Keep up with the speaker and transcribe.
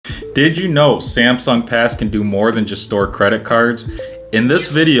Did you know Samsung Pass can do more than just store credit cards? In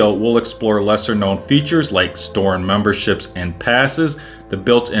this video, we'll explore lesser known features like storing memberships and passes, the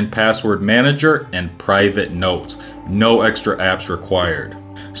built-in password manager, and private notes. No extra apps required.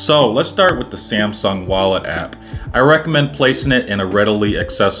 So let's start with the Samsung Wallet app. I recommend placing it in a readily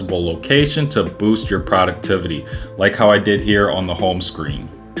accessible location to boost your productivity, like how I did here on the home screen.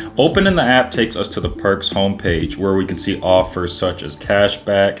 Opening the app takes us to the perks homepage where we can see offers such as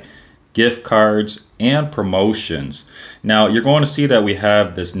cashback, gift cards, and promotions. Now you're going to see that we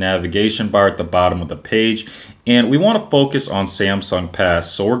have this navigation bar at the bottom of the page, and we want to focus on Samsung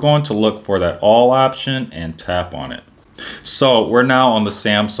Pass, so we're going to look for that all option and tap on it. So we're now on the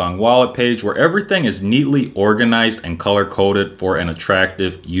Samsung Wallet page where everything is neatly organized and color-coded for an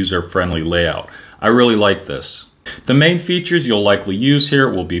attractive, user-friendly layout. I really like this. The main features you'll likely use here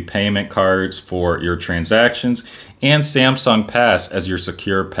will be payment cards for your transactions and Samsung Pass as your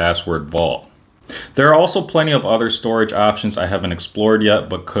secure password vault. There are also plenty of other storage options I haven't explored yet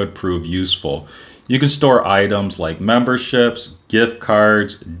but could prove useful. You can store items like memberships, gift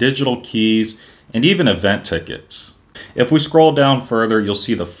cards, digital keys, and even event tickets. If we scroll down further, you'll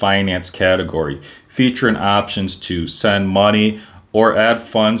see the finance category featuring options to send money or add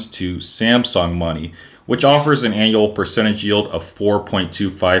funds to Samsung Money, which offers an annual percentage yield of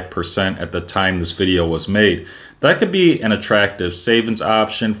 4.25% at the time this video was made. That could be an attractive savings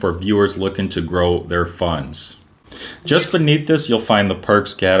option for viewers looking to grow their funds. Just beneath this, you'll find the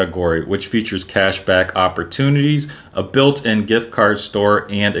perks category, which features cashback opportunities, a built-in gift card store,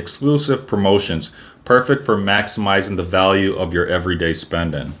 and exclusive promotions, perfect for maximizing the value of your everyday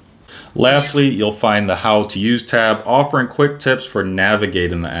spending. Lastly, you'll find the How to Use tab offering quick tips for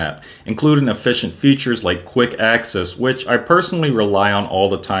navigating the app, including efficient features like quick access, which I personally rely on all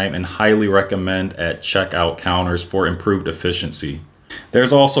the time and highly recommend at checkout counters for improved efficiency.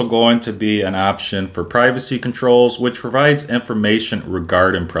 There's also going to be an option for privacy controls, which provides information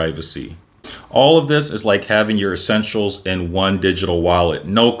regarding privacy. All of this is like having your essentials in one digital wallet.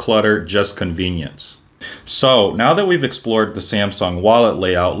 No clutter, just convenience. So now that we've explored the Samsung Wallet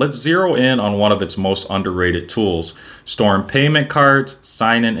layout, let's zero in on one of its most underrated tools, storing payment cards,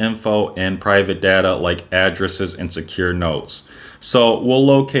 sign-in info, and private data like addresses and secure notes. So we'll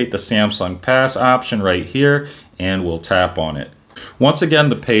locate the Samsung Pass option right here and we'll tap on it. Once again,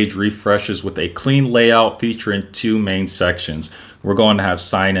 the page refreshes with a clean layout featuring two main sections. We're going to have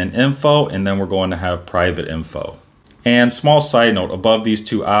sign-in info and then we're going to have private info. And small side note, above these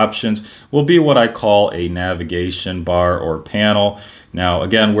two options will be what I call a navigation bar or panel. Now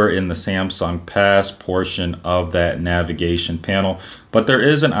again, we're in the Samsung Pass portion of that navigation panel, but there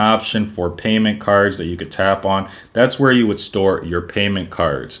is an option for payment cards that you could tap on. That's where you would store your payment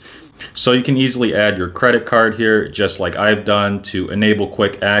cards. So you can easily add your credit card here, just like I've done, to enable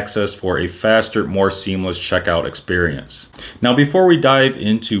quick access for a faster, more seamless checkout experience. Now, before we dive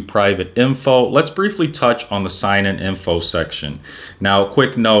into private info, let's briefly touch on the sign-in info section. Now,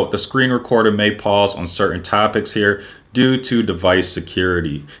 quick note, the screen recorder may pause on certain topics here due to device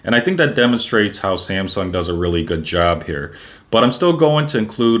security. And I think that demonstrates how Samsung does a really good job here. But I'm still going to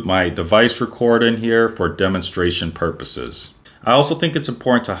include my device recording here for demonstration purposes. I also think it's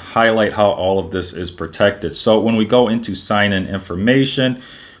important to highlight how all of this is protected. So when we go into sign-in information,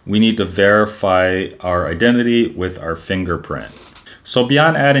 we need to verify our identity with our fingerprint. So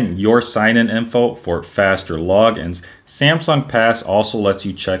beyond adding your sign-in info for faster logins, Samsung Pass also lets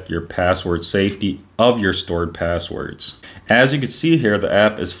you check your password safety of your stored passwords. As you can see here, the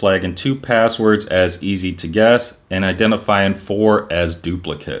app is flagging 2 passwords as easy to guess and identifying 4 as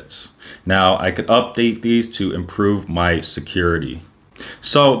duplicates. Now I could update these to improve my security.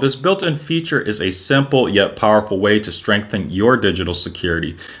 So this built-in feature is a simple yet powerful way to strengthen your digital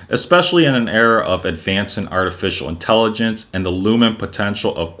security, especially in an era of advancing artificial intelligence and the looming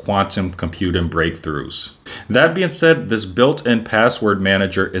potential of quantum computing breakthroughs. That being said, this built-in password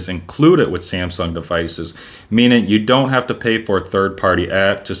manager is included with Samsung devices, meaning you don't have to pay for a third-party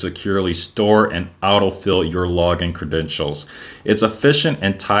app to securely store and autofill your login credentials. It's efficient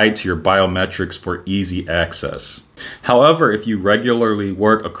and tied to your biometrics for easy access. However, if you regularly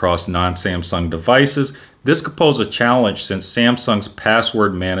work across non-Samsung devices, this could pose a challenge since Samsung's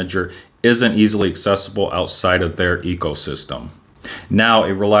password manager isn't easily accessible outside of their ecosystem. Now,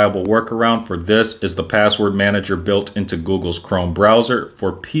 a reliable workaround for this is the password manager built into Google's Chrome browser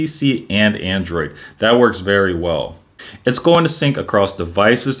for PC and Android. That works very well. It's going to sync across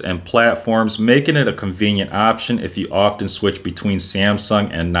devices and platforms, making it a convenient option if you often switch between Samsung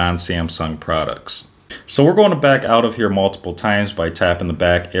and non-Samsung products. So we're going to back out of here multiple times by tapping the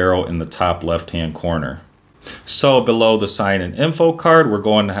back arrow in the top left-hand corner. So below the sign-in info card, we're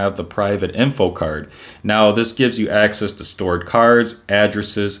going to have the private info card. Now this gives you access to stored cards,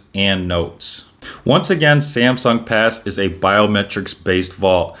 addresses, and notes. Once again, Samsung Pass is a biometrics-based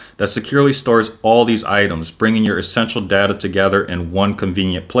vault that securely stores all these items, bringing your essential data together in one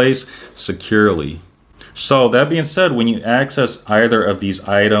convenient place securely. So that being said, when you access either of these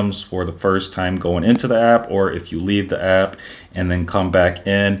items for the first time going into the app, or if you leave the app and then come back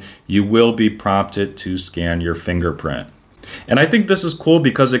in, you will be prompted to scan your fingerprint. And I think this is cool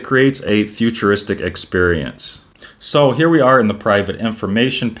because it creates a futuristic experience. So here we are in the private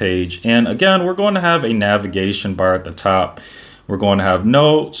information page, and again, we're going to have a navigation bar at the top. We're going to have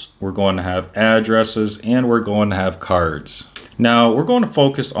notes, we're going to have addresses, and we're going to have cards. Now we're going to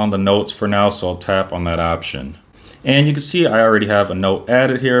focus on the notes for now, so I'll tap on that option. And you can see I already have a note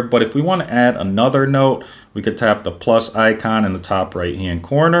added here, but if we want to add another note, we could tap the plus icon in the top right hand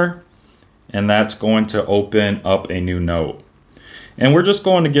corner, and that's going to open up a new note. And we're just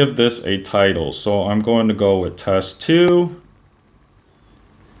going to give this a title. So I'm going to go with test 2,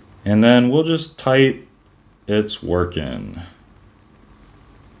 and then we'll just type "it's working."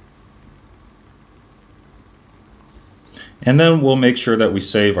 And then we'll make sure that we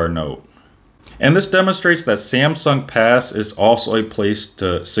save our note. And this demonstrates that Samsung Pass is also a place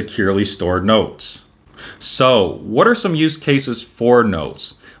to securely store notes. So what are some use cases for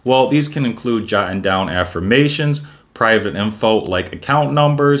notes? Well, these can include jotting down affirmations, private info like account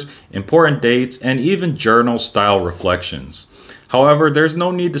numbers, important dates, and even journal style reflections. However, there's no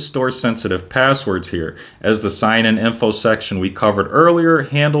need to store sensitive passwords here, as the sign-in info section we covered earlier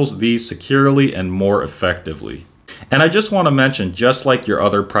handles these securely and more effectively. And I just want to mention, just like your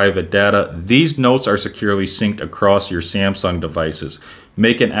other private data, these notes are securely synced across your Samsung devices,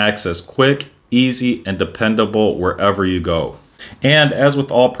 making access quick, easy, and dependable wherever you go. And as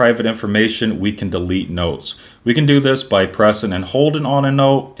with all private information, we can delete notes. We can do this by pressing and holding on a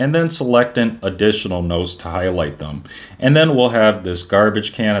note and then selecting additional notes to highlight them. And then we'll have this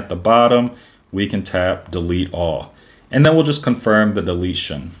garbage can at the bottom. We can tap delete all. And then we'll just confirm the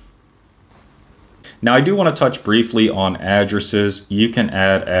deletion. Now I do want to touch briefly on addresses. You can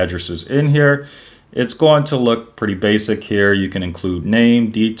add addresses in here. It's going to look pretty basic here. You can include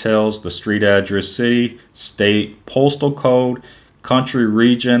name, details, the street address, city, state, postal code, country,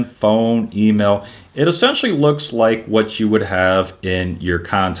 region, phone, email. It essentially looks like what you would have in your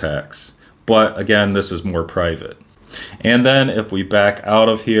contacts. But again, this is more private. And then if we back out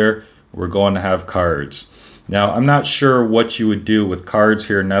of here, we're going to have cards. Now, I'm not sure what you would do with cards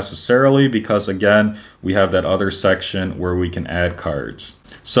here necessarily, because again, we have that other section where we can add cards.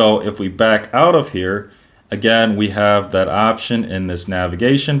 So if we back out of here, again, we have that option in this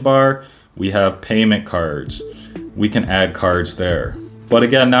navigation bar. We have payment cards. We can add cards there. But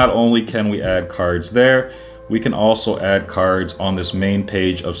again, not only can we add cards there, we can also add cards on this main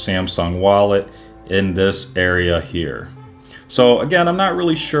page of Samsung Wallet in this area here. So again, I'm not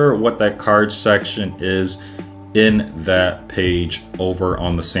really sure what that card section is in that page over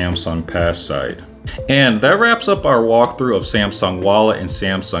on the Samsung Pass side. And that wraps up our walkthrough of Samsung Wallet and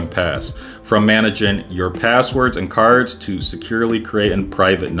Samsung Pass, from managing your passwords and cards to securely creating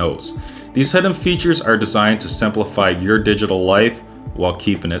private notes. These hidden features are designed to simplify your digital life while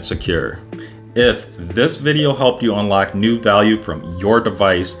keeping it secure. If this video helped you unlock new value from your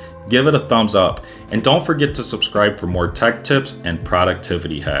device, give it a thumbs up, and don't forget to subscribe for more tech tips and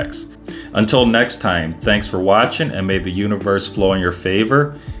productivity hacks. Until next time, thanks for watching, and may the universe flow in your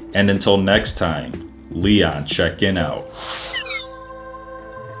favor. And until next time, Leon checking out.